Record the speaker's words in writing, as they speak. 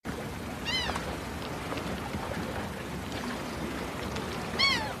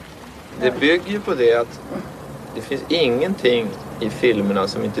Det bygger ju på det att det finns ingenting i filmerna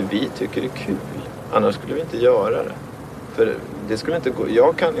som inte vi tycker är kul. Annars skulle vi inte göra det. För det skulle inte gå.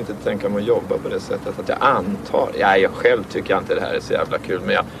 Jag kan inte tänka mig att jobba på det sättet att jag antar. Ja, jag själv tycker inte det här är så jävla kul,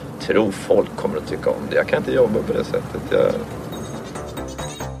 men jag tror folk kommer att tycka om det. Jag kan inte jobba på det sättet.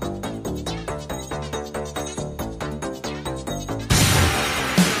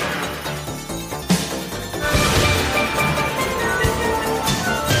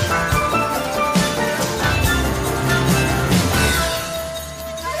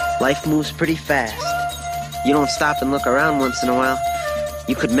 Life moves pretty fast. You don't stop and look around once in a while,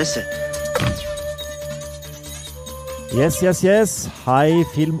 you could miss it. Yes. Hei,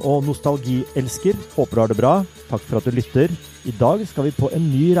 film- og nostalgielsker. Håper du har det bra. Takk for at du lytter. I dag skal vi på en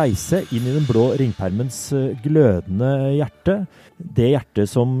ny reise inn i den blå ringpermens glødende hjerte. Det hjertet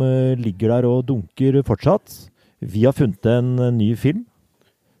som ligger der og dunker fortsatt. Vi har funnet en ny film.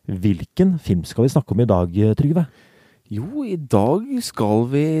 Hvilken film skal vi snakke om i dag, Trygve? Jo, i dag skal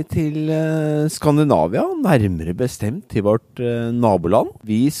vi til Skandinavia, nærmere bestemt til vårt naboland.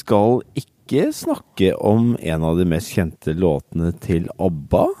 Vi skal ikke snakke om en av de mest kjente låtene til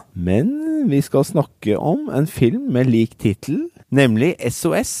ABBA, men vi skal snakke om en film med lik titel, nemlig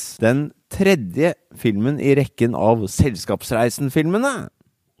SOS, den tredje filmen i rekken av Selskapsreisen-filmene.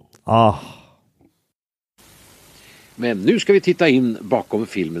 Men nu ska vi titta in bakom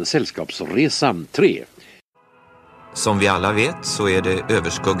filmen Sällskapsresan 3. Som vi alla vet så är det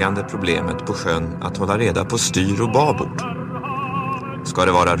överskuggande problemet på sjön att hålla reda på styr och babord. Ska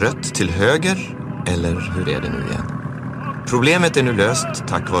det vara rött till höger eller hur är det nu igen? Problemet är nu löst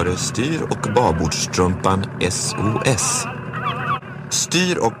tack vare styr- och babordstrumpan SOS.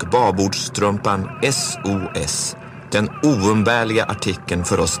 Styr- och babordstrumpan SOS. Den oumbärliga artikeln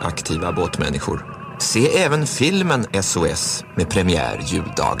för oss aktiva båtmänniskor. Se även filmen SOS med premiär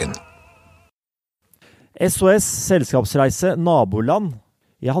juldagen. SOS, selskapsreise, naboland.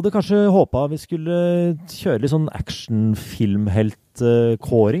 Jeg hadde kanskje håpet vi skulle kjøre litt sånn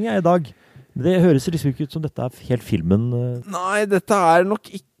actionfilmhelt-kåring i dag. Det høres liksom ikke ut som dette er helt filmen. Nei, dette er nok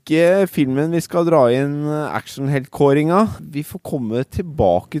ikke filmen vi skal dra inn actionhelt-kåringa. Vi får komme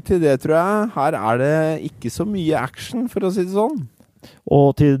tilbake til det, tror jeg. Her er det ikke så mye action, for å si det sånn.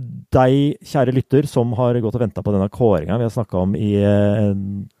 Og til deg, kjære lytter, som har gått og ventet på denne kåringa vi har snakket om i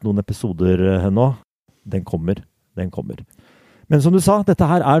noen episoder nå. Den kommer. Men som du sa, dette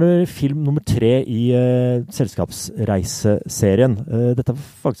her er film nummer 3 i Selskapsreiseserien. Dette er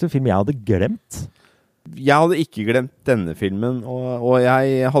faktisk en film jeg hadde glemt. Jeg hadde ikke glemt denne filmen, og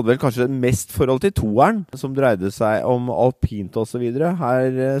jeg hadde vel kanskje mest forhold til toeren, som dreide seg om alpint og så videre.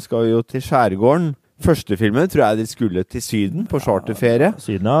 Her skal vi jo til skjærgården. Første filmen tror jeg de skulle til Syden på charterferie.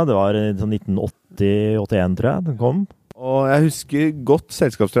 Syden, ja. Det var sånn 1980-81, tror jeg, den kom. Og jeg husker godt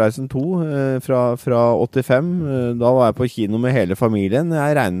Selskapsreisen 2 fra 85. Da var jeg på kino med hele familien.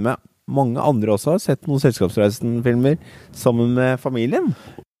 Jeg regner med mange andre også har sett noen Selskapsreisen-filmer sammen med familien.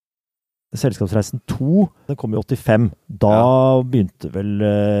 Selskapsreisen 2, den kom i 85. Da begynte vel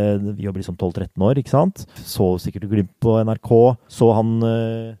vi å bli som 12-13 år, ikke sant? Så sikkert glimt på NRK. Så han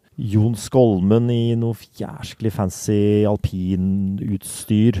Jon Skolmen i noe fjærskelig fancy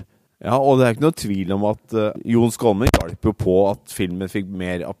alpinutstyr. Ja, og det er ikke noe tvil om at Jon Skolmen hjalp jo på at filmen fikk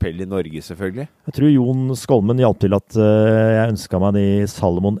mer appell i Norge, selvfølgelig. Jeg tror Jon Skolmen hjalp til at jeg ønsket meg de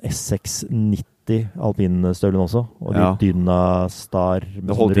Salomon SX90 alpinstøvlen også, og de Dynastar.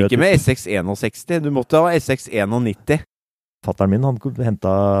 Det holdt ikke med SX61, du måtte ha SX91. Fatteren min, han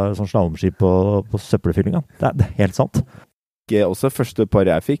hentet sånn slalomskip på søppelfyllinga. Det er helt sant. Også første par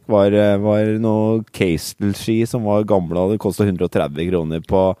jeg fikk var noe Castle-ski som var gamle, og det kostet 130 kroner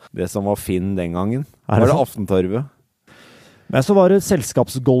på det som var Finn den gangen. Var det Aftentorvet? Men så var det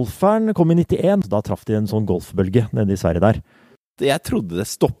Selskapsgolferen, kom i 91. Da traff de en sånn golfbølge nede i Sverige der. Jeg trodde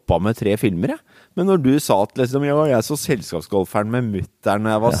det stoppet med 3 filmer, men når du sa at liksom, jeg så Selskapsgolferen med mutteren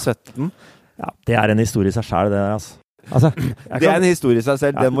når jeg var 17. Ja, det er en historie i seg selv, det der, altså. Det er en historie i seg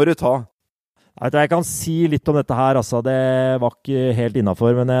selv, det må du ta. Jeg kan si litt om dette her, altså. Det var ikke helt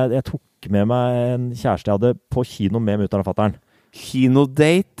innenfor, men jeg tok med meg en kjæreste jeg hadde på kino med mutteren og fatteren.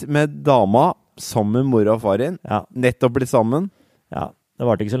 Kinodate med dama sammen med mor og faren. Ja. Nettopp blitt sammen. Ja, det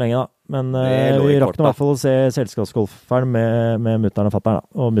varte ikke så lenge da. Men vi rakk nå i hvert fall å se Selskapsgolferen med mutteren og fatteren.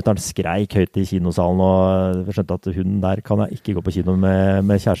 Og mutteren skreik høyt i kinosalen, og vi skjønte at hun der kan jeg ikke gå på kino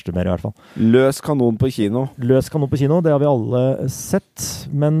med kjæreste mer i hvert fall. Løs kanon på kino. Løs kanon på kino, det har vi alle sett.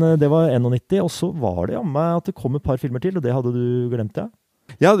 Men det var 91, og så var det meg at det kom et par filmer til, og det hadde du glemt, ja?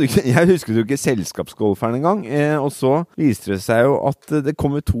 Ja, jeg husket jo ikke Selskapsgolferen en gang, og så viste det seg jo at det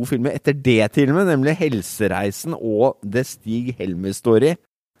kommer 2 filmer etter det til og med, nemlig Helsereisen og The Stig Helmer Story.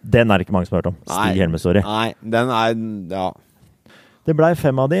 Den er ikke mange som har hørt om. Stig Helmer-story. Nei, den er, ja. Det ble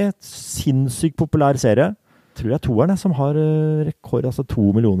 5 av de. Sinnssykt populær serie. Tror jeg toeren som har rekord, altså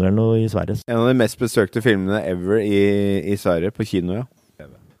 2 millioner eller noe i Sverige. En av de mest besøkte filmene ever i Sverige, på kino, ja.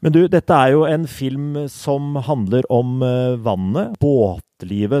 Men du, dette er jo en film som handler om vannet.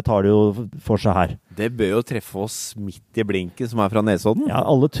 Båtlivet tar det jo for seg her. Det bør jo treffe oss midt i blinken, som er fra Nesodden. Ja,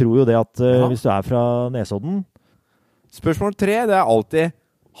 alle tror jo det at hvis du er fra Nesodden... Spørsmål 3, det er alltid,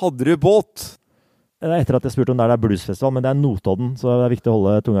 hadde du båt? Det er etter at jeg spurte om det er bluesfestival, men det er Notodden, så det er viktig å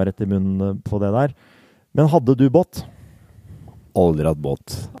holde tunga rett i munnen på det der. Men hadde du båt? Aldri hatt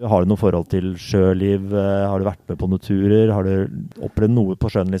båt. Har du noe forhold til sjøliv? Har du vært med på noen turer? Har du opplevd noe på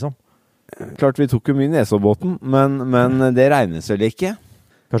sjøen, liksom? Klart vi tok jo mye Nesoddbåten, men det regnes vel ikke.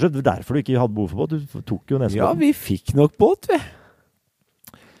 Kanskje derfor du ikke hadde behov for båt? Du tok jo Nesoddbåten. Ja, vi fikk nok båt, vi.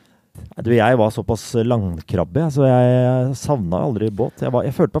 Du, jeg var såpass langkrabbe, så jeg savnet aldri båt.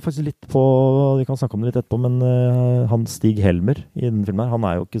 Jeg følte meg faktisk litt på, vi kan snakke om det litt etterpå, men han Stig Helmer i den filmen her, han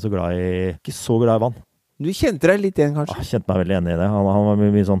er jo ikke så glad i vann. Du kjente deg litt igjen, kanskje? Jeg kjente meg veldig enig i det. Han var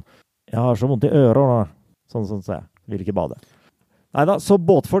mye sånn, jeg har så vondt i ørene, sånn sa jeg. Vil ikke bade. Neida, så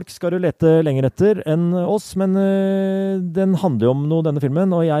båtfolk skal du lete lenger etter enn oss, men den handler jo om noe, denne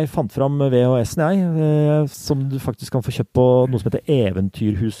filmen, og jeg fant fram VHS-en som du faktisk kan få kjøpt på noe som heter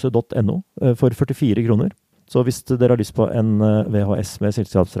eventyrhuset.no for 44 kroner. Så hvis dere har lyst på en VHS med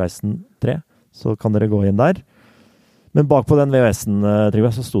Selskapsreisen 3, så kan dere gå inn der. Men bak på den VHS-en,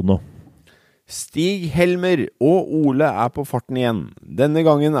 Trygve, så stod det noe. Stig Helmer og Ole er på farten igjen. Denne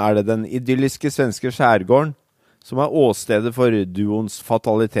gangen er det den idylliske svenske skjærgården som er åstedet for duoens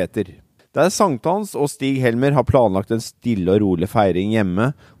fataliteter. Der sankthans og Stig Helmer har planlagt en stille og rolig feiring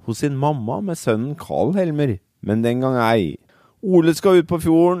hjemme hos sin mamma med sønnen Carl Helmer. Men den gang ei. Ole skal ut på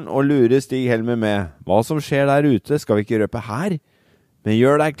fjorden og lure Stig Helmer med. Hva som skjer der ute skal vi ikke røpe her. Men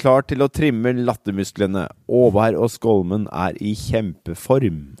gjør deg klar til å trimme lattermusklene. Åvær og Skolmen er i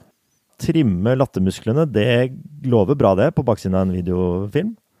kjempeform. Trimme lattermusklene, det lover bra det på baksiden av en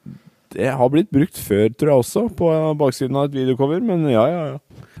videofilm. Det har blitt brukt før, tror jeg også, på baksiden av et videocover, men ja.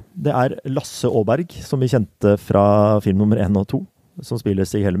 Det er Lasse Åberg, som vi kjente fra film nummer 1 og 2, som spiller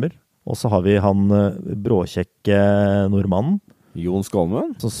Stig Helmer. Og så har vi han bråkjekke nordmannen. Jon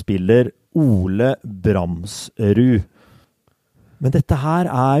Skolmen. Som spiller Ole Bramsrud. Men dette her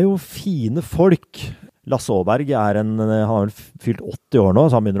er jo fine folk. Lasse Åberg han har vel fylt 80 år nå,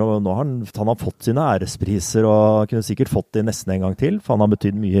 så han har fått sine ærespriser og kunne sikkert fått det nesten en gang til, for han har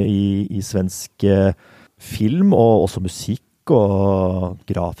betydd mye i svensk film og også musikk og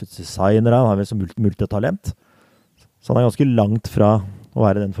grafisk designer. Han har vel som multitalent. Så han er ganske langt fra å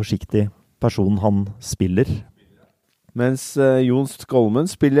være den forsiktige personen han spiller. Mens Jon Skolmen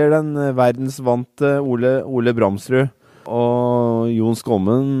spiller den verdensvante Ole Bramsrud. Og Jon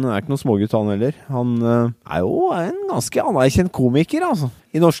Skolmen er ikke noen smågutt han heller. Han er jo en ganske anerkjent komiker, altså,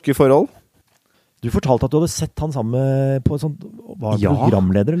 i norske forhold. Du fortalte at du hadde sett han sammen på sånn, var det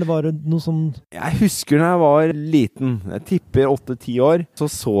programleder, eller var det noe sånn? Jeg husker når jeg var liten, jeg tipper 8-10 år,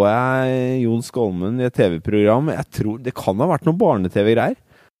 så jeg Jon Skolmen i et TV-program. Jeg tror det kan ha vært noen barne-TV-greier.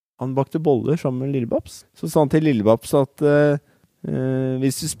 Han bakte boller sammen med Lillebabs. Så sa han til Lillebabs at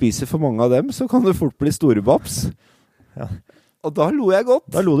hvis du spiser for mange av dem, så kan du fort bli Storebabs. Ja. Og da lo jeg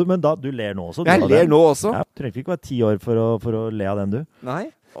godt. Da lo du, men du ler nå også. Jeg ler nå også. Ja, du trenger ikke være 10 år for å le av den, du. Nei.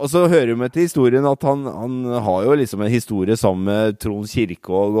 Og så hører vi til historien at han har jo liksom en historie sammen med Trond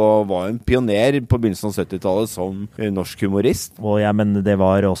Kirkvaag, og var en pioner på begynnelsen av 70-tallet som norsk humorist. Men det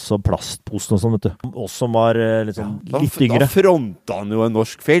var også Plastposen og sånn, vet du. Og som var liksom litt yngre. Da fronta han jo en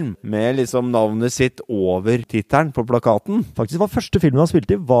norsk film med liksom navnet sitt over tittelen på plakaten. Faktisk var første filmen han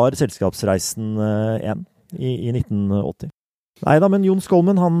spilte i var Selskapsreisen 1 i 1980. Neida, men Jon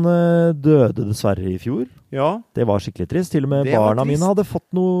Skolmen, han døde dessverre i fjor. Ja. Det var skikkelig trist. Til og med barna mine hadde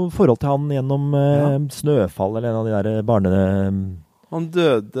fått noe forhold til han gjennom Snøfall, eller en av de der han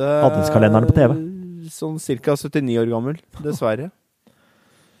døde adventskalenderne på TV. Sånn cirka 79 år gammel, dessverre.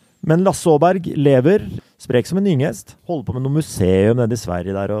 Men Lasse Åberg lever, sprek som en ynghest. Holder på med noe museum nede i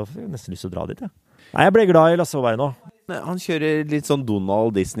Sverige der, og jeg har nesten lyst til å dra dit, ja. Nei, jeg ble glad i Lasse Åberg nå. Han kjører litt sånn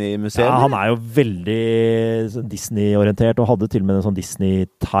Donald Disney-museum. Ja, han er jo veldig Disney-orientert, og hadde til og med en sånn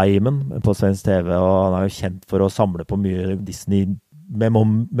Disney-timen på svensk TV, og han er jo kjent for å samle på mye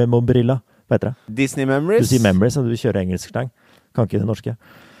Disney-memobrilla. Hva heter det? Disney Memories? Du sier Memories, og du kjører engelsk slang. Kan ikke det norske.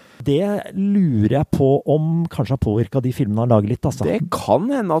 Det lurer jeg på om kanskje har påvirket de filmene han lager litt, altså. Det kan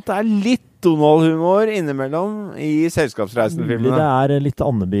hende at det er litt Donald-humor innimellom i Selskapsreisen-filmene. Det er litt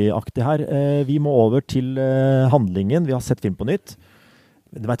Andeby-aktig her. Vi må over til handlingen. Vi har sett film på nytt.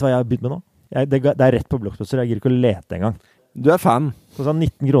 Du vet hva jeg har begynt med nå? Det er rett på Blockbuster. Jeg gir ikke å lete engang. Du er fan. Det kostet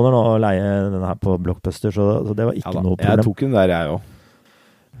 19 kroner nå å leie denne her på Blockbuster, så det var ikke noe problem. Jeg tok den der, jeg også.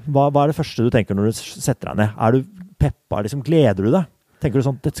 Hva er det første du tenker når du setter deg ned? Er du peppa, liksom, gleder du deg? Tenker du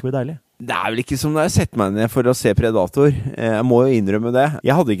sånn, dette skal bli deilig? Det er vel ikke som da jeg setter meg ned for å se Predator. Jeg må jo innrømme det.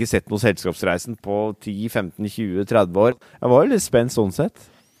 Jeg hadde ikke sett noe Selskapsreisen på 10, 15, 20, 30 år. Jeg var jo litt spent sånn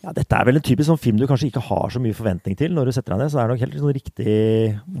sett. Ja, dette er vel en typisk sånn film du kanskje ikke har så mye forventning til når du setter deg ned, så det er nok helt sånn riktig.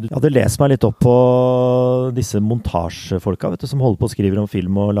 Jeg hadde lest meg litt opp på disse montasjefolka, vet du, som holder på og skriver om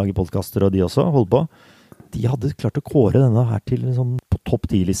film og lager podcaster, og de også holder på. De hadde klart å kåre denne her til en sånn på topp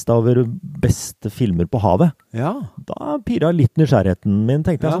 10-lista over beste filmer på havet. Ja. Da pirret litt nysgjerrigheten min,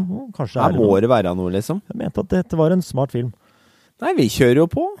 tenkte jeg sånn, kanskje Her må det være noe, liksom. Jeg mente at dette var en smart film. Nei, vi kjører jo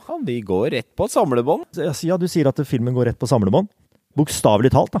på. Ja, vi går rett på et samlebånd. Ja, du sier at filmen går rett på samlebånd.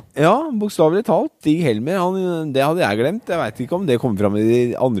 Bokstavelig talt, da. Ja, bokstavelig talt. Stig Helmer, det hadde jeg glemt. Jeg vet ikke om det kommer fram i de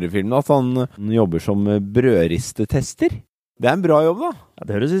andre filmene, at han jobber som brødristetester. Det er en bra jobb, da. Ja,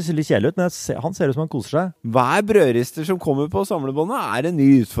 det høres litt kjedelig ut, men han ser ut som han koser seg. Hver brødrister som kommer på samlebåndet er en ny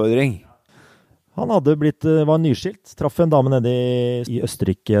utfordring. Han var nyskilt. Traff en dame nede i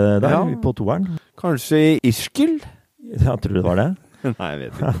Østerrike der, på toeren. Kanskje i Ischgl? Jeg tror det var det. Nei, jeg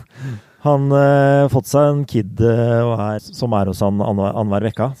vet ikke. Han fått seg en kid som er hos han annenhver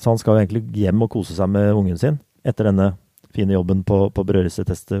vekka, så han skal jo egentlig hjem og kose seg med ungen sin etter denne fine jobben på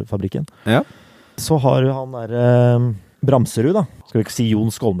brødristetestfabrikken. Ja. Så har jo han der Bramserud, da. Skal vi ikke si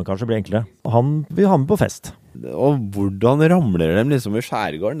Jon Skolme, kanskje, blir enklere. Han vil ha med på fest. Og hvordan ramler de liksom i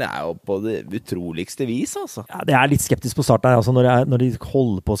skjærgården? Det er jo på det utroligste vis, altså. Ja, det er litt skeptisk på starten her, altså når de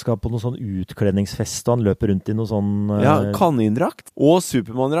holder på skal på noe sånn utkledningsfest, og han løper rundt i noe sånn Ja, kanindrakt og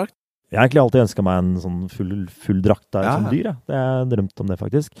Supermann-drakt. Jeg har egentlig alltid ønsket meg en sånn full drakt der som dyr, ja. Jeg har drømt om det,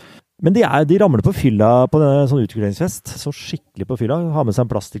 faktisk. Men de ramler på fylla på denne sånn utkledningsfest. Så skikkelig på fylla. Har med seg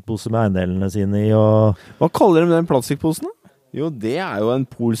en plastikkpose med eiendelene sine i, og Hva kaller de den plastikkposen, da? Jo, det er jo en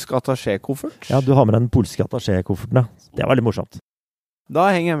polsk attaché-koffert. Ja, du har med deg den polske attaché-kofferten, da. Det var litt morsomt.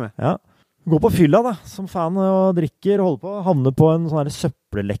 Da henger jeg med. Ja. Gå på fylla, da, som fan, og drikker, holder på. Havner på en sånn her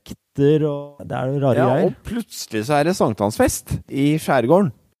søppellekter, og det er rare greier. Ja, og plutselig så er det sankthansfest i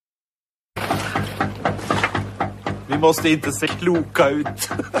skjærgården. Vi måste inte se kloka ut.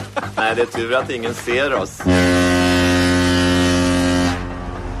 Nej, det är tur att ingen ser oss.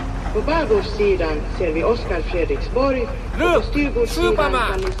 På bagårdssidan ser vi Oskar Fredriksborg. Och på styrbordssidan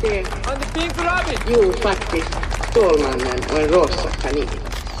kan ni se... Jo, faktiskt. Stålmannen och en rosa kanin.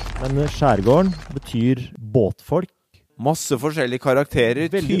 Men skjærgården betyr båtfolk. Masse forskjellige karakterer,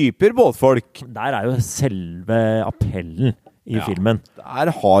 typer båtfolk. Der er jo selve appellen i filmen.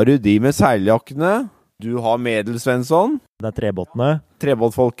 Der har du de med seiljakkene. Du har Medelsvensson. Det er trebåtene.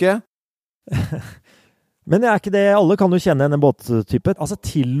 Trebåtfolket. Men er ikke det, alle kan jo kjenne en båttype. Altså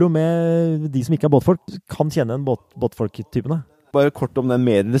til og med de som ikke er båtfolk, kan kjenne en båtfolktypene. Bare kort om den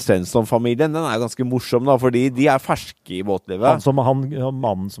Medelsvensson-familien. Den er ganske morsom, da, fordi de er ferske i båtlivet.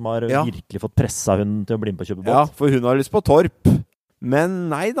 Mannen som har virkelig fått pressa hun til å bli med på å kjøpe båt. Ja, for hun har lyst på torp. Men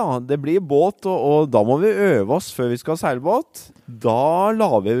nei da, det blir båt, og da må vi øve oss før vi skal seile båt. Da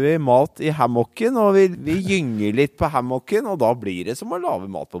laver vi mat i hammocken, og vi gynger litt på hammocken, og da blir det som å lave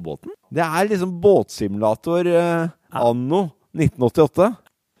mat på båten. Det er liksom båtsimulator anno 1988.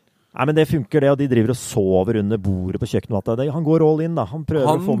 Nei, men det funker det, og de driver og sover under bordet på kjøkkenet. Han går all in, da. Han prøver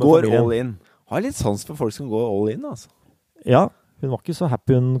å få med familien. Han går all in. Har litt sans for folk som går all in, altså. Ja, hun var ikke så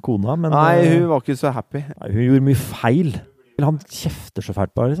happy, hun kona, men... Nei, hun var ikke så happy. Hun gjorde mye feil. Han kjefter så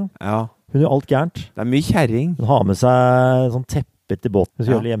fælt på her, liksom. Ja. Hun gjør alt gærent. Det er mye kjerring. Hun har med seg sånn teppe til båten. Hun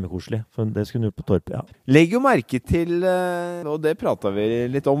skal gjøre det hjemmekoselig. For det skulle hun gjort på torpet, ja. Legg jo merke til, og det pratet vi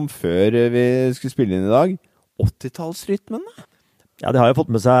litt om før vi skulle spille inn i dag, 80-tallsrytmen. Ja, de har jo fått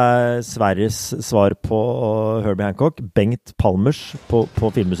med seg Sveriges svar på Herbie Hancock. Bengt Palmers på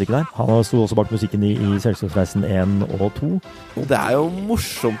filmmusikken her. Han sto også bak musikken i Selskapsreisen 1 og 2. Og det er jo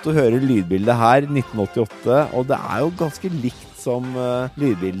morsomt å høre lydbildet her, 1988, og det er jo ganske likt som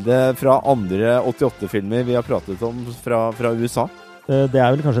lydbildet fra andre 88-filmer vi har pratet om fra USA. Det er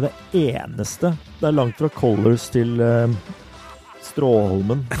vel kanskje det eneste. Det er langt fra Colors til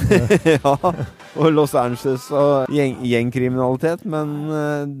Stråholmen. Ja, og Los Angeles og gjengkriminalitet, men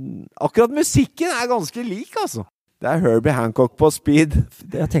akkurat musikken er ganske lik, altså. Det er Herbie Hancock på speed.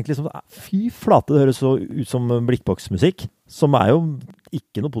 Jeg tenkte liksom, fy flate, det høres så ut som blikkboksmusikk, som er jo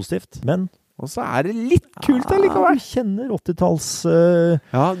ikke noe positivt, men... Og så er det litt kult allikevel. Du kjenner 80-talls...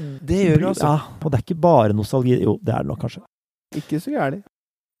 ja, det gjør du altså. Ja, og det er ikke bare nostalgi. Jo, det er det nok kanskje. Ikke så gærlig.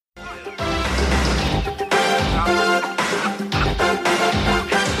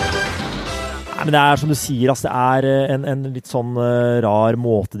 Nei, men det er som du sier, altså, det er en litt sånn rar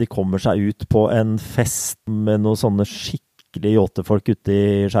måte de kommer seg ut på en fest med noen sånne skikkelig skikkelig jåtefolk ute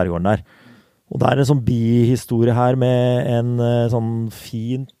i skjærgården der. Og det en sånn bihistorie her med en sånn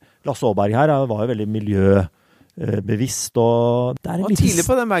fin... Lasse Åberg her var jo veldig miljøbevisst, og det en liten... tidlig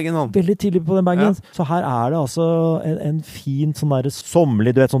på den bagen, han. Veldig tidlig på den bagen. Ja. Så her det altså en fin sånn der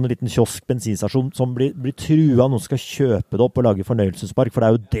sommerlig, du vet, sånn liten kiosk, bensinstasjon, som blir trua noen skal kjøpe det opp og lage fornøyelsespark, for det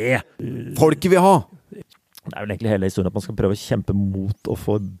jo det folket vil ha! Det jo egentlig hele historien at man skal prøve å kjempe mot å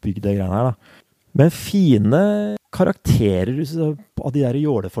få bygd det greiene her, da. Men fine karakterer av de der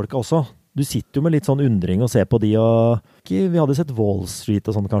jålefolka også. Du sitter jo med litt sånn undring og ser på de, og vi hadde sett Wall Street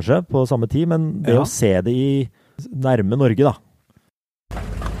og sånn kanskje på samme tid, men det å se det i nærme Norge da.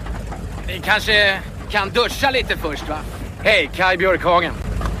 Vi kanskje kan dusja litt først, va? Hei, Kai Bjørkhagen.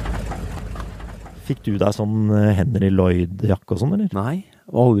 Fikk du deg sånn Henry Lloyd-jakke og sånn, eller? Nei,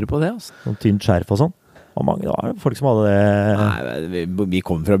 var aldri på det, altså. Sånn tynt skjerf og sånn? Og mange, det var folk som hadde det... Nei, vi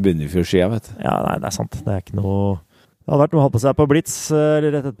kommer fra Bunnefjordsida, vet du. Ja, nei, det sant. Det ikke noe... Det hadde vært noe å ha på seg på Blitz,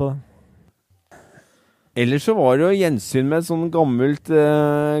 eller rett etterpå det. Ellers så var det jo gjensyn med et sånn gammelt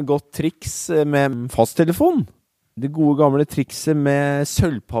godt triks med fasttelefon. Det gode gamle trikset med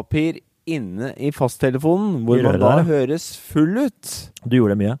sølvpapir inne i fasttelefonen, hvor man da høres full ut. Du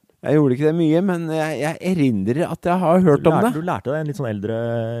gjorde det mye? Jeg gjorde ikke det mye, men jeg erindrer at jeg har hørt om det. Du lærte deg en litt sånn eldre...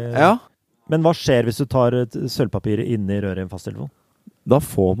 Ja. Men hva skjer hvis du tar sølvpapiret inne i røret i en fasttelefon? Da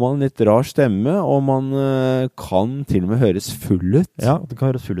får man en litt rar stemme, og man kan til og med høres full ut. Ja, det kan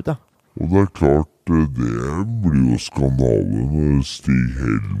høres full ut, ja. Og det klart, det blir jo skandale når Stig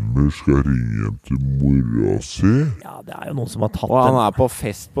Helmer skal ringe hjem til mora si. Ja, det jo noen som har tatt og han på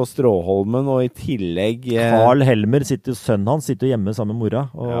fest på Stråholmen, og i tillegg... Carl Helmer, sønnen hans, sitter hjemme sammen med mora.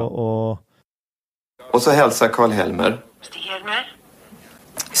 Og så hilser Carl Helmer. Stig Helmer?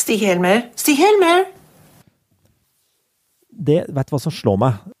 Stig Helmer? Stig Helmer? Vet du hva som slår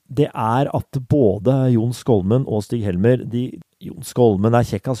meg? Det at både Jon Skolmen og Stig Helmer, Jon Skolmen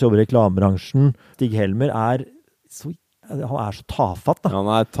kjekkas, jobber i reklamebransjen. Stig Helmer han så tafatt, da.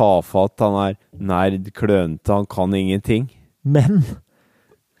 Han tafatt, han nerd, klønete, han kan ingenting. Men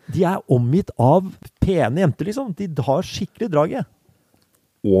de omgitt av pene jenter, liksom. De har skikkelig draget.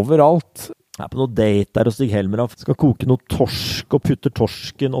 Overalt. Jeg på noe date der, og Stig Helmer skal koke noe torsk, og putter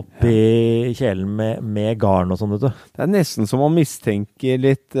torsken oppi kjelen med garn og sånn, vet du. Det nesten som man mistenker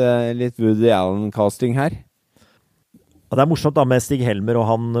litt Woody Allen-casting her. Ja, det morsomt da med Stig Helmer og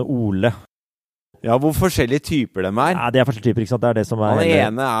han Ole. Ja, hvor forskjellige typer de Ja, de forskjellige typer, ikke sant? Det det som Han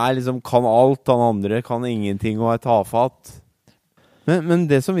ene liksom kan alt, han andre kan ingenting og tafatt. Men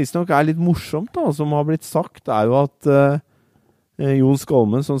det som visstnok litt morsomt da, som har blitt sagt, jo at Jon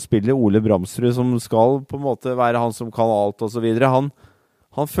Skolmen, som spiller Ole Bramsrud, som skal på en måte være han som kan alt og så videre, han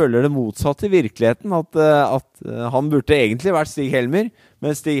føler det motsatt i virkeligheten, at han burde egentlig vært Stig Helmer,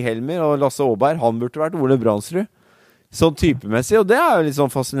 men Stig Helmer og Lasse Åberg, han burde vært Ole Bramsrud. Sånn typemessig, og det jo litt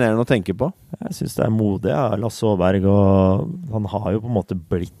sånn fascinerende å tenke på. Jeg synes det modig, Lasse Åberg, og han har jo på en måte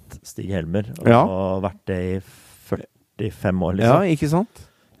blitt Stig Helmer, og vært det i 45 år, liksom. Ja, ikke sant?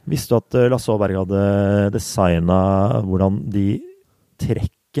 Visste du at Lasse Åberg hadde designet hvordan de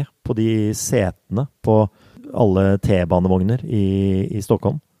trekker på de setene på alle T-banevogner i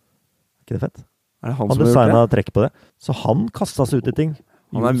Stockholm? Ikke det fett? Det han designet trekk på det. Så han kastet seg ut i ting.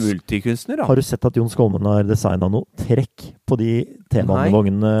 Han multikunstner, da. Har du sett at Jon Skolmen har designet noe trekk på de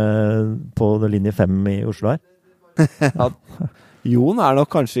T-banevognene på linje 5 i Oslo her? Ja, Jon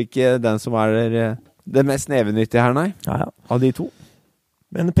nok kanskje ikke den som det mest nevenyttige her, nei. Ja. Av de to.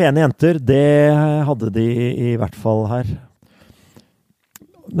 Men pene jenter, det hadde de i hvert fall her.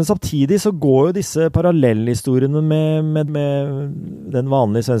 Men samtidig så går jo disse parallellhistoriene med den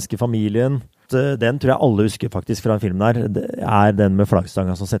vanlige svenske familien. Den tror jeg alle husker faktisk fra filmen her. Det den med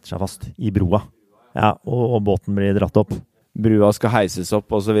flaggstanga som setter seg fast i broa. Ja, og båten blir dratt opp. Brua skal heises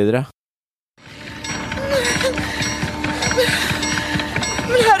opp og så videre.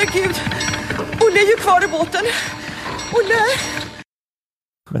 Men herregud, Olle jo kvar i båten. Olle!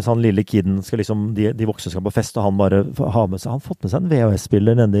 Mens han lille kiden skal liksom, de voksne skal på fest, og han bare har med seg, han fått med seg en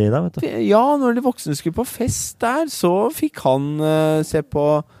VHS-spiller nedi der, vet du. Ja, når de voksne skulle på fest der, så fikk han se på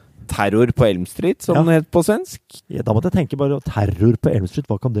Terror på Elm Street, som det het på svensk. Ja, da måtte jeg tenke bare, Terror på Elm Street,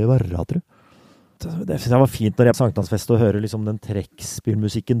 hva kan det være, tror du? Det synes jeg var fint når jeg på Sankthansfest å høre liksom den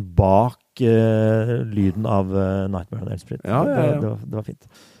trekkspillmusikken bak lyden av Nightmare on Elm Street. Ja. Det var fint.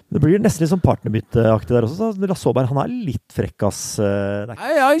 Det blir nesten litt sånn partnerbytteaktig der også. Så Lasse Åberg, han litt frekkas.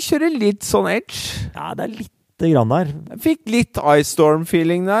 Jeg kjører litt sånn edge. Ja, det litt grann der. Jeg fikk litt Ice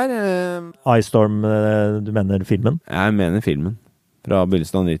Storm-feeling der. Ice Storm, du mener filmen? Jeg mener filmen. Fra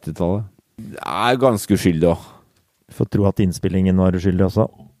begynnelsen av 90-tallet. Det ganske uskyldig også. Får tro at innspillingen var uskyldig også.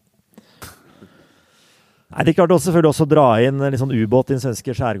 Nei, de klarte selvfølgelig også å dra inn litt sånn ubåt i den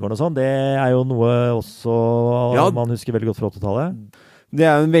svenske skjærgården og sånn. Det er jo noe også man husker veldig godt fra 80-tallet. Det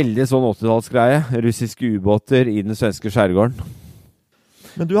er jo en veldig sånn 80-tallsgreie. Russiske ubåter i den svenske skjærgården.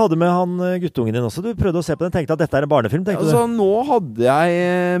 Men du hadde med han guttungen din også. Du prøvde å se på den, tenkte at dette er en barnefilm, tenkte altså, du? Nå hadde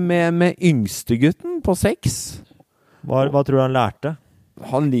jeg med yngstegutten på 6. Hva tror du han lærte?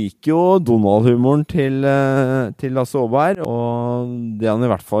 Han liker jo Donald-humoren til Lasse Åberg, og det han i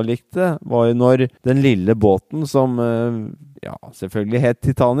hvert fall likte, var jo når den lille båten som, selvfølgelig het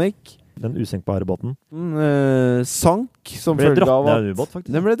Titanic. Den usenkbare båten. Sank som ble følge av at... Den ble dratt ned av en ubåt,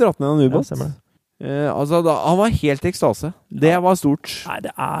 faktisk. Den ble dratt ned av en ubåt. Ja, stemmer det. Han var helt ekstase. Det var stort. Nei,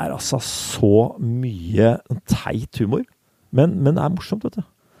 det er altså så mye teit humor. Men det er morsomt, vet du.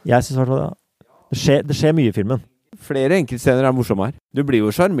 Jeg synes i hvert fall det skjer mye i filmen. Flere enkeltscener er morsomme her. Du blir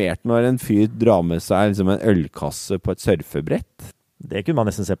jo sjarmert når en fyr drar med seg liksom en ølkasse på et surfebrett. Det kunne man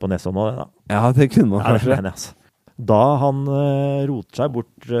nesten se på Nesson nå, da. Ja, det kunne man kanskje. Det altså. Da han roter seg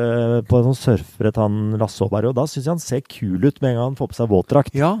bort på en sånn surfebrett, han Lasse Åberg, og da synes jeg han ser kul ut med en gang han får på seg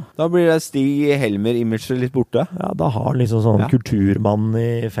våtdrakt. Ja, da blir det Stig Helmer-imaget litt borte. Ja, da har han liksom sånn kulturmann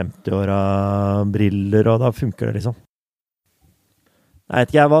i 50-åra briller, og da funker det liksom. Jeg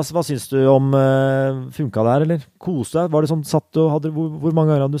vet ikke, hva synes du om funka det her, eller? Kose deg? Var det sånn satt og hvor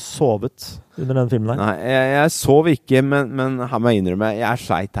mange ganger hadde du sovet under den filmen der? Nei, jeg sov ikke, men her må jeg innrømme, jeg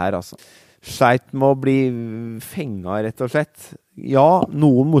skeit her, altså. Skeit med å bli fenga, rett og slett. Ja,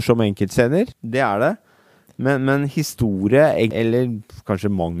 noen morsomme enkeltscener, det er det. Men historie, eller kanskje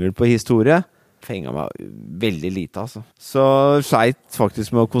mangel på historie, fenga meg veldig lite, altså. Så skeit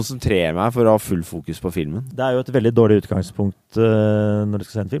faktisk med å konsentrere meg for å ha full fokus på filmen. Det er jo et veldig dårlig utgangspunkt når du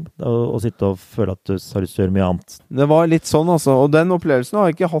skal se en film, å sitte og føle at du har lyst til å gjøre mye annet. Det var litt sånn, altså. Og den opplevelsen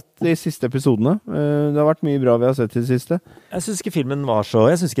har jeg ikke hatt de siste episodene. Det har vært mye bra vi har sett i det siste. Jeg synes ikke filmen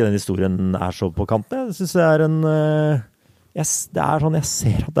jeg synes ikke den historien er så på kant. Jeg synes det er en... det er sånn, jeg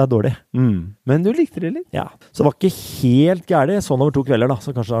ser at det er dårlig. Men du likte det litt? Ja, så det var ikke helt gærlig. Sånn over 2 kvelder da,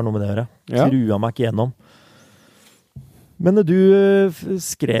 så kanskje det har noe med det å gjøre. Trua meg ikke gjennom. Men du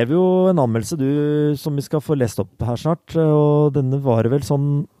skrev jo en anmeldelse som vi skal få lest opp her snart, og denne var vel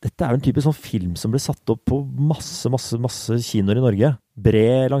sånn, dette er jo en type sånn film som ble satt opp på masse kinoer i Norge.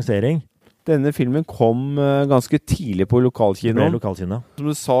 Bred lansering. Denne filmen kom ganske tidlig på lokalkinoen. Som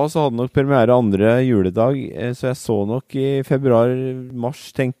du sa, så hadde nok premiere andre juledag, så jeg så nok i februar-mars,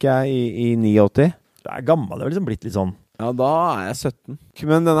 tenker jeg, i 89. Det er gammel, det har liksom blitt litt sånn. Ja, da er jeg 17.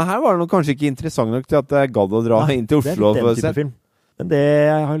 Men denne her var nok kanskje ikke interessant nok til at jeg gadd å dra inn til Oslo. Det er den type film. Men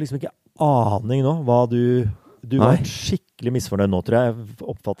jeg har liksom ikke aning nå, hva du var skikkelig misfornøyd nå, tror jeg. Jeg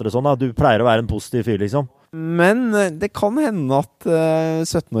oppfatter det sånn, da. Du pleier å være en positiv fyr, liksom. Men det kan hende at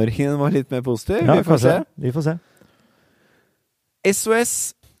 17-åringen var litt mer positiv. Ja, Vi får se. SOS,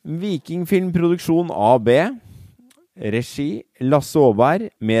 Vikingfilmproduksjon AB, regi Lasse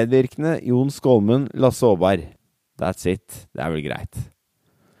Åberg, medvirkende Jon Skolmen, Lasse Åberg. That's it. Det er vel greit.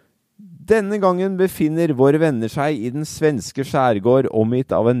 Denne gangen befinner våre venner seg i den svenske skjærgård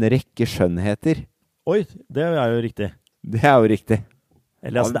omgitt av en rekke skjønnheter. Oi, det er jo riktig. Det er jo riktig.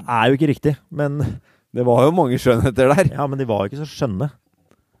 Eller altså, det er jo ikke riktig, men... Det var jo mange skjønnheter der. Ja, men de var jo ikke så skjønne.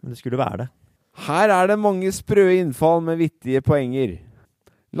 Men det skulle være det. Her er det mange sprø innfall med vittige poenger.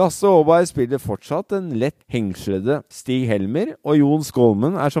 Lasse Åberg spiller fortsatt en lett hengslede Stig Helmer, og Jon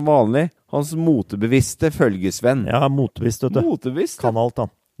Skolmen er som vanlig hans motebevisste følgesvenn. Ja, motebevisst, vet du. Motebevisst. Kan alt,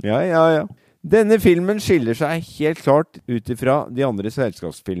 han. Ja. Denne filmen skiller seg helt klart ut ifra de andre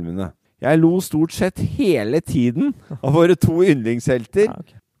selskapsfilmene. Jeg lo stort sett hele tiden av våre 2 yndlingshelter. Ja,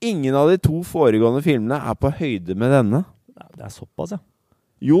 okay. Ingen av de 2 foregående filmene er på høyde med denne. Det er såpass, ja.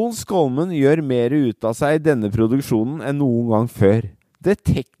 Jon Skolmen gjør mer ut av seg i denne produksjonen enn noen gang før. Det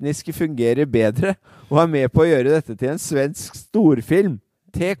tekniske fungerer bedre, og er med på å gjøre dette til en svensk storfilm.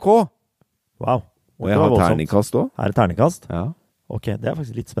 TK. Wow. Og jeg har terningkast også. Er det terningkast? Ja. Ok, det er jeg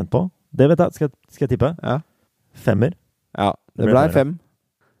faktisk litt spent på. Det vet jeg. Skal jeg tippe? Ja. 5. Ja, det ble 5.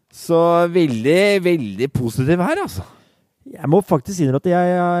 Så veldig, veldig positiv her, altså. Jeg må faktisk innrømme at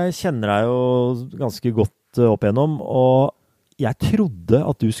jeg kjenner deg jo ganske godt opp igjennom, og jeg trodde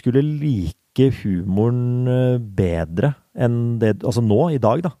at du skulle like humoren bedre enn det, altså nå, i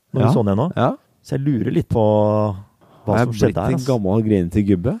dag da, når vi så den nå. Ja. Så jeg lurer litt på hva som skjedde her. Jeg er blitt en gammel grinete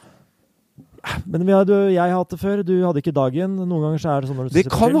gubbe. Ja, men jeg har hatt det før, du hadde ikke dagen. Noen ganger så er det sånn når du det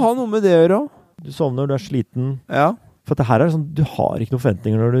kan ha noe med det å gjøre. Du sovner, du er sliten. Ja. For det her er sånn, du har ikke noen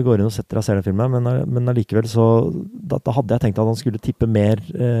forventninger når du går inn og setter deg og ser den filmen, men allikevel så, da hadde jeg tenkt at han skulle tippe mer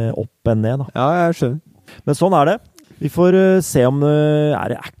opp enn ned da. Ja, jeg skjønner. Men sånn er det. Vi får se om er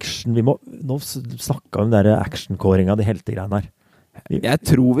det action. Nå snakket vi om den der action-kåringen, de heltegreiene her. Jeg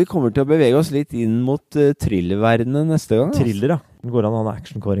tror vi kommer til å bevege oss litt inn mot thrillerverdenen neste gang. Thriller, ja. Det går an å ha en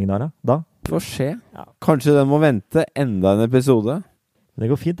actionkåring der, ja. Da? Får se. Ja. Kanskje den må vente enda en episode. Det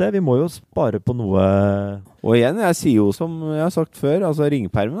går fint det. Vi må jo spare på noe. Og igjen, jeg sier jo som jeg har sagt før, altså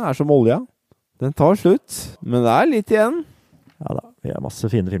ringpermen er som olja. Den tar slutt, men det er litt igjen. Ja da, vi har masse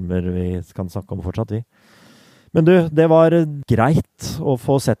fine filmer vi kan snakke om fortsatt, vi. Men du, det var greit å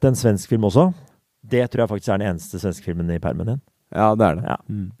få sett en svensk film også. Det tror jeg faktisk er den eneste svenske filmen i permen din. Ja, det er det. Ja.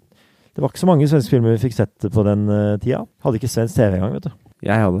 Det var ikke så mange svenske filmer vi fikk sett på den tida. Hadde ikke svensk TV engang, vet du.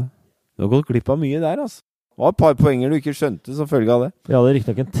 Jeg hadde. Du har gått glipp av mye der, altså. Det var et par poenger du ikke skjønte som følge av det. Vi hadde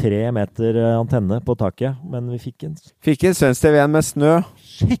riktig nok en 3 meter antenne på taket, men vi fikk en svensk TV med snø.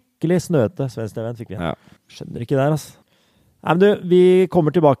 Skikkelig snøte svensk TV fikk vi. Ja. Skjønner ikke der, altså. Nei, men du, vi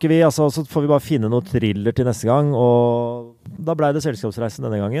kommer tilbake, så får vi bare finne noe thriller til neste gang, og da ble det selskapsreisen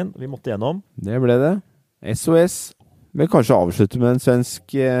denne gangen. Vi måtte gjennom. Det ble det. SOS. Men kanskje avslutte med en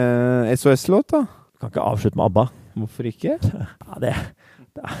svensk SOS-låt, da? Kan ikke avslutte med ABBA. Hvorfor ikke? Ja,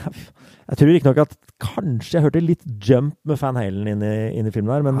 jeg tror ikke nok at kanskje jeg hørte litt Jump med Van Halen inn i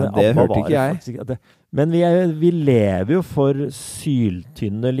filmen her, men ja, det ABBA hørte ikke jeg. Men vi lever jo for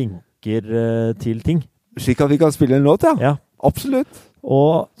syltynne linker til ting. Slik at vi kan spille en låt, ja. Ja. Absolutt.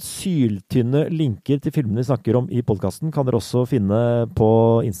 Og syltynne linker til filmene vi snakker om i podcasten kan dere også finne på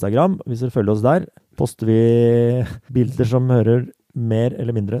Instagram. Hvis dere følger oss der, poster vi bilder som hører mer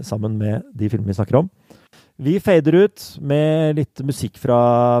eller mindre sammen med de filmene vi snakker om. Vi fader ut med litt musikk fra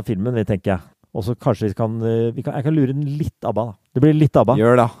filmen, tenker jeg. Og så kanskje jeg kan lure den litt ABBA, da. Det blir litt ABBA.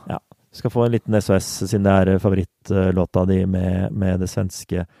 Gjør det. Ja. Vi skal få en liten SOS, siden det er favorittlåta di med det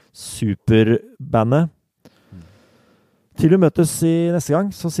svenske superbandet. Til vi møtes i neste gang,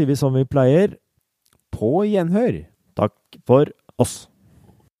 så sier vi som vi pleier. På gjenhør. Takk for oss.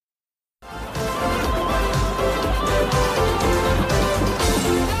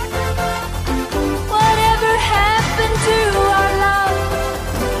 Whatever happened to our love?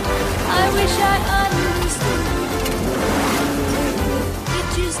 I wish I understood. It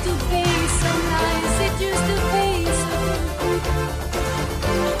used to be so nice, it used to be so good.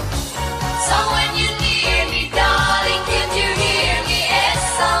 So when you near me, darling, could you hear me?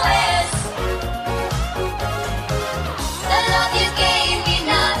 SOS. The love you gave me,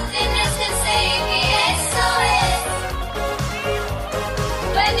 nothing else can save me. SOS.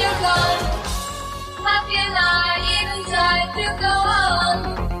 When you're gone, how can I even try to go on?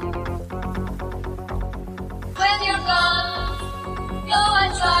 When you're gone, go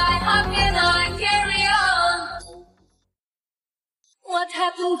and try, how can I carry on? What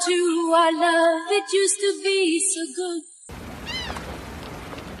happened to our love? It used to be so good.